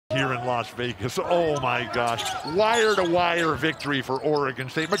here in Las Vegas. Oh my gosh. Wire-to-wire victory for Oregon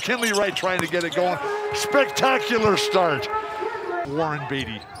State. McKinley Wright trying to get it going. Spectacular start. Warren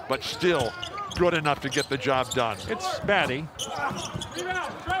Beatty, but still good enough to get the job done. It's Batty.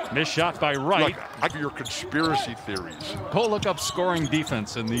 Missed shot by Wright. Look, your conspiracy theories. Go look up scoring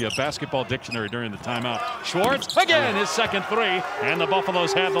defense in the basketball dictionary during the timeout. Schwartz, again, his second three, and the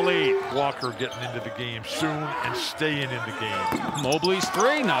Buffaloes have the lead. Walker getting into the game soon and staying in the game. Mobley's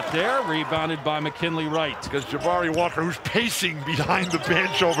three, not there. Rebounded by McKinley Wright. Because Jabari Walker, who's pacing behind the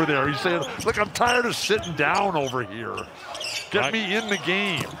bench over there, he's saying, look, I'm tired of sitting down over here. Get me in the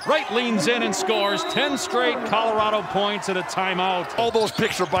game. Wright leans in and scores 10 straight Colorado points at a timeout. All those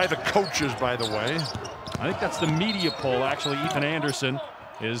picks are by the coaches, by the way. I think that's the media poll, actually. Ethan Anderson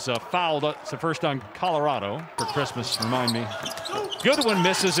is fouled. It's the first on Colorado for Christmas, remind me. Goodwin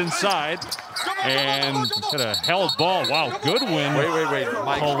misses inside. And hit a held ball. Wow, Goodwin. Wait.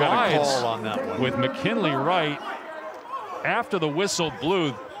 Mike's got a call on that one. With McKinley Wright. After the whistle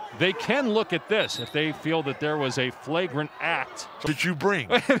blew, they can look at this if they feel that there was a flagrant act. Did you bring?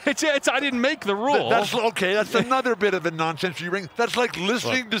 I didn't make the rule. That's okay. That's another bit of a nonsense you bring. That's like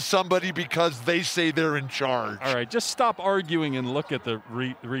listening to somebody because they say they're in charge. All right, just stop arguing and look at the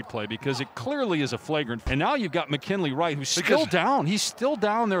replay because it clearly is a flagrant. And now you've got McKinley Wright, who's still down. He's still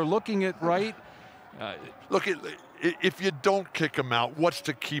down there looking at Wright. Look, if you don't kick him out, what's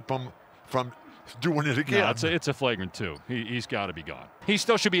to keep him from doing it again? No, it's a flagrant too. He's got to be gone. He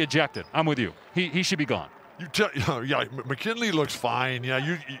still should be ejected. I'm with you. He should be gone. Yeah, McKinley looks fine.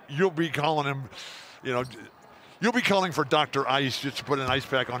 Yeah, you'll be calling him, you'll be calling for Dr. Ice just to put an ice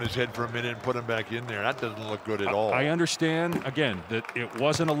pack on his head for a minute and put him back in there. That doesn't look good at all. I understand, again, that it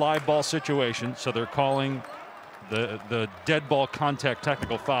wasn't a live ball situation, so they're calling the dead ball contact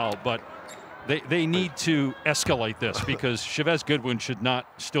technical foul, but they need to escalate this because Chavez Goodwin should not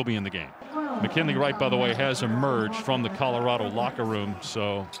still be in the game. McKinley Wright, by the way, has emerged from the Colorado locker room,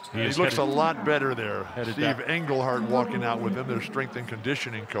 so he looks a lot better there. Steve Engelhardt walking out with him, their strength and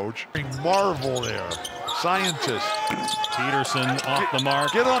conditioning coach. Marvel there, scientist. Peterson off the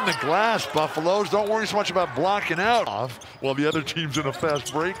mark. Get on the glass, Buffaloes. Don't worry so much about blocking out. While the other team's in a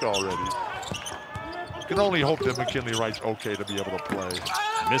fast break already. Can only hope that McKinley Wright's okay to be able to play.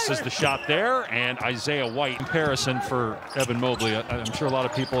 Misses the shot there, and Isaiah White. Comparison for Evan Mobley. I'm sure a lot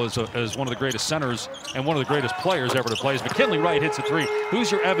of people as one of the greatest centers and one of the greatest players ever to play. As McKinley Wright hits a three.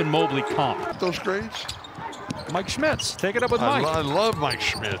 Who's your Evan Mobley comp? Those grades? Mike Schmitz. Take it up with Mike. I love Mike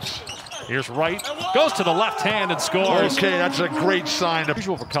Schmitz. Here's Wright, goes to the left hand and scores. Okay, that's a great sign.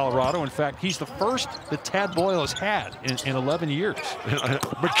 Unusual for Colorado. In fact, he's the first that Tad Boyle has had in 11 years.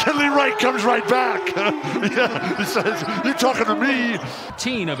 McKinley Wright comes right back. Yeah, he says, "You're talking to me."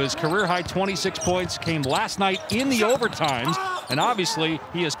 18 of his career-high 26 points came last night in the overtimes, and obviously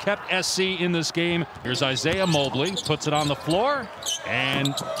he has kept SC in this game. Here's Isaiah Mobley, puts it on the floor,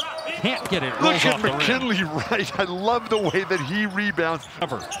 and can't get it. Look at McKinley Wright. I love the way that he rebounds.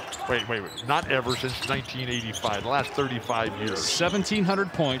 Ever. Wait. Not ever, since 1985, the last 35 years.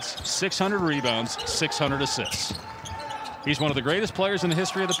 1,700 points, 600 rebounds, 600 assists. He's one of the greatest players in the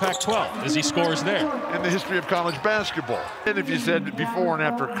history of the Pac-12 as he scores there. In the history of college basketball. And if you said before and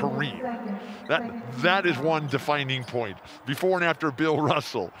after Kareem, that is one defining point. Before and after Bill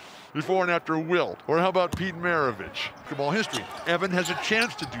Russell. Before and after Wilt. Or how about Pete Maravich? Basketball history. Evan has a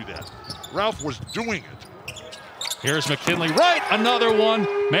chance to do that. Ralph was doing it. Here's McKinley Wright, another one.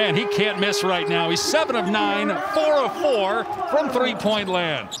 Man, he can't miss right now. He's 7 of 9, 4 of 4 from three-point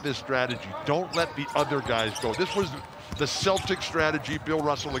land. This strategy, don't let the other guys go. This was the Celtic strategy, Bill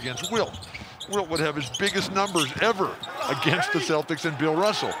Russell against Wilt. Wilt would have his biggest numbers ever against the Celtics and Bill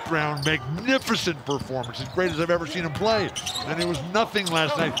Russell. Brown, magnificent performance, as great as I've ever seen him play. And it was nothing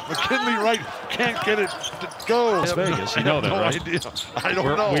last night. McKinley Wright can't get it to go. Las Vegas, you know that, right? Idea. I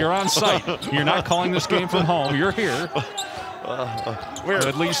don't know. We're on site. You're not calling this game from home. You're here.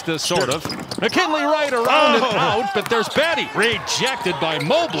 At least sort of. McKinley Wright around and out, but there's Batty. Rejected by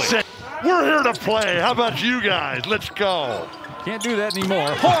Mobley. We're here to play. How about you guys? Let's go. Can't do that anymore.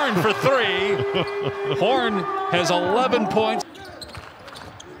 Horn for three. Horn has 11 points.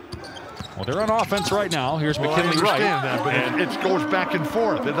 Well, they're on offense right now. Here's McKinley Wright. That, but it goes back and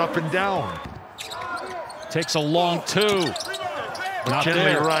forth and up and down. Takes a long two.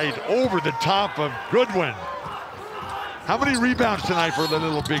 McKinley Wright over the top of Goodwin. How many rebounds tonight for the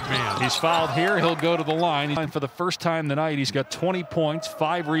little big man? He's fouled here. He'll go to the line. For the first time tonight, he's got 20 points,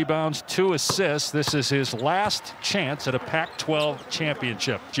 5 rebounds, 2 assists. This is his last chance at a Pac-12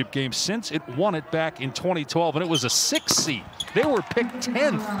 championship game since it won it back in 2012, and it was a 6th seed. They were picked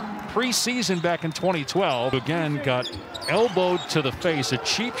 10th preseason back in 2012. Again, got elbowed to the face. A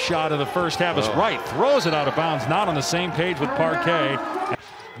cheap shot in the first half. Is Wright throws it out of bounds. Not on the same page with Parquet.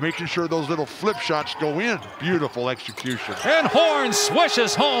 Making sure those little flip shots go in. Beautiful execution. And Horn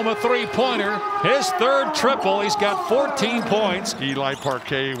swishes home a 3-pointer. His 3rd triple. He's got 14 points. Eli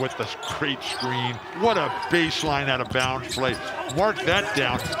Parquet with the great screen. What a baseline out of bounds play. Mark that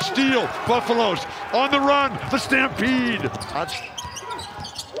down. Steal. Buffaloes on the run. The Stampede.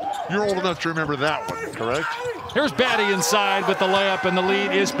 You're old enough to remember that one, correct? Here's Batty inside with the layup, and the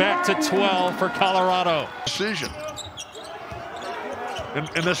lead is back to 12 for Colorado. Decision. And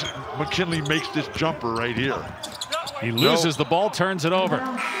this McKinley makes this jumper right here. He loses the ball, turns it over.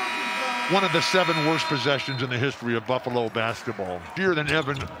 One of the 7 worst possessions in the history of Buffalo basketball. Fewer than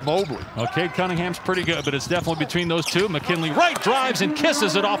Evan Mobley. Okay, Cunningham's pretty good, but it's definitely between those two. McKinley Wright drives and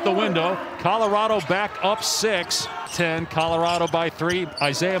kisses it off the window. Colorado back up 6-10. Colorado by 3.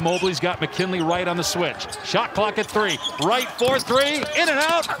 Isaiah Mobley's got McKinley Wright on the switch. Shot clock at 3. Wright 4-3. In and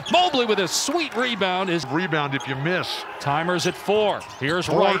out. Mobley with a sweet rebound. Rebound if you miss. Timer's at 4. Here's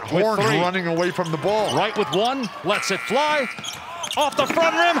Wright with 3. Running away from the ball. Wright with 1. Lets it fly. Off the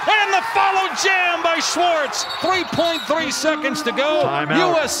front rim, and the follow jam by Schwartz. 3.3 seconds to go.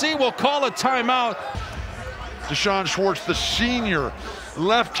 Timeout. USC will call a timeout. Deshaun Schwartz, the senior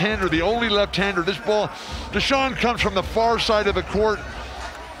left-hander, the only left-hander. This ball, Deshaun comes from the far side of the court.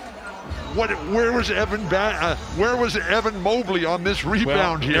 Where was Evan Mobley on this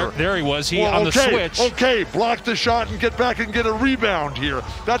rebound here? There he was. On the switch. Okay, block the shot and get back and get a rebound here.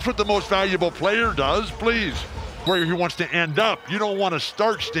 That's what the most valuable player does, please. Where he wants to end up. You don't want to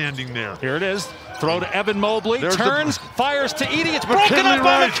start standing there. Here it is. Throw to Evan Mobley. Turns, fires to Edey. It's McKinley broken up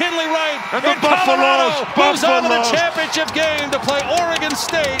Wright. by McKinley Wright. And the Buffaloes moves on to the championship game to play Oregon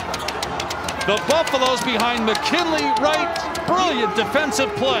State. The Buffaloes behind McKinley Wright. Brilliant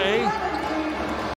defensive play.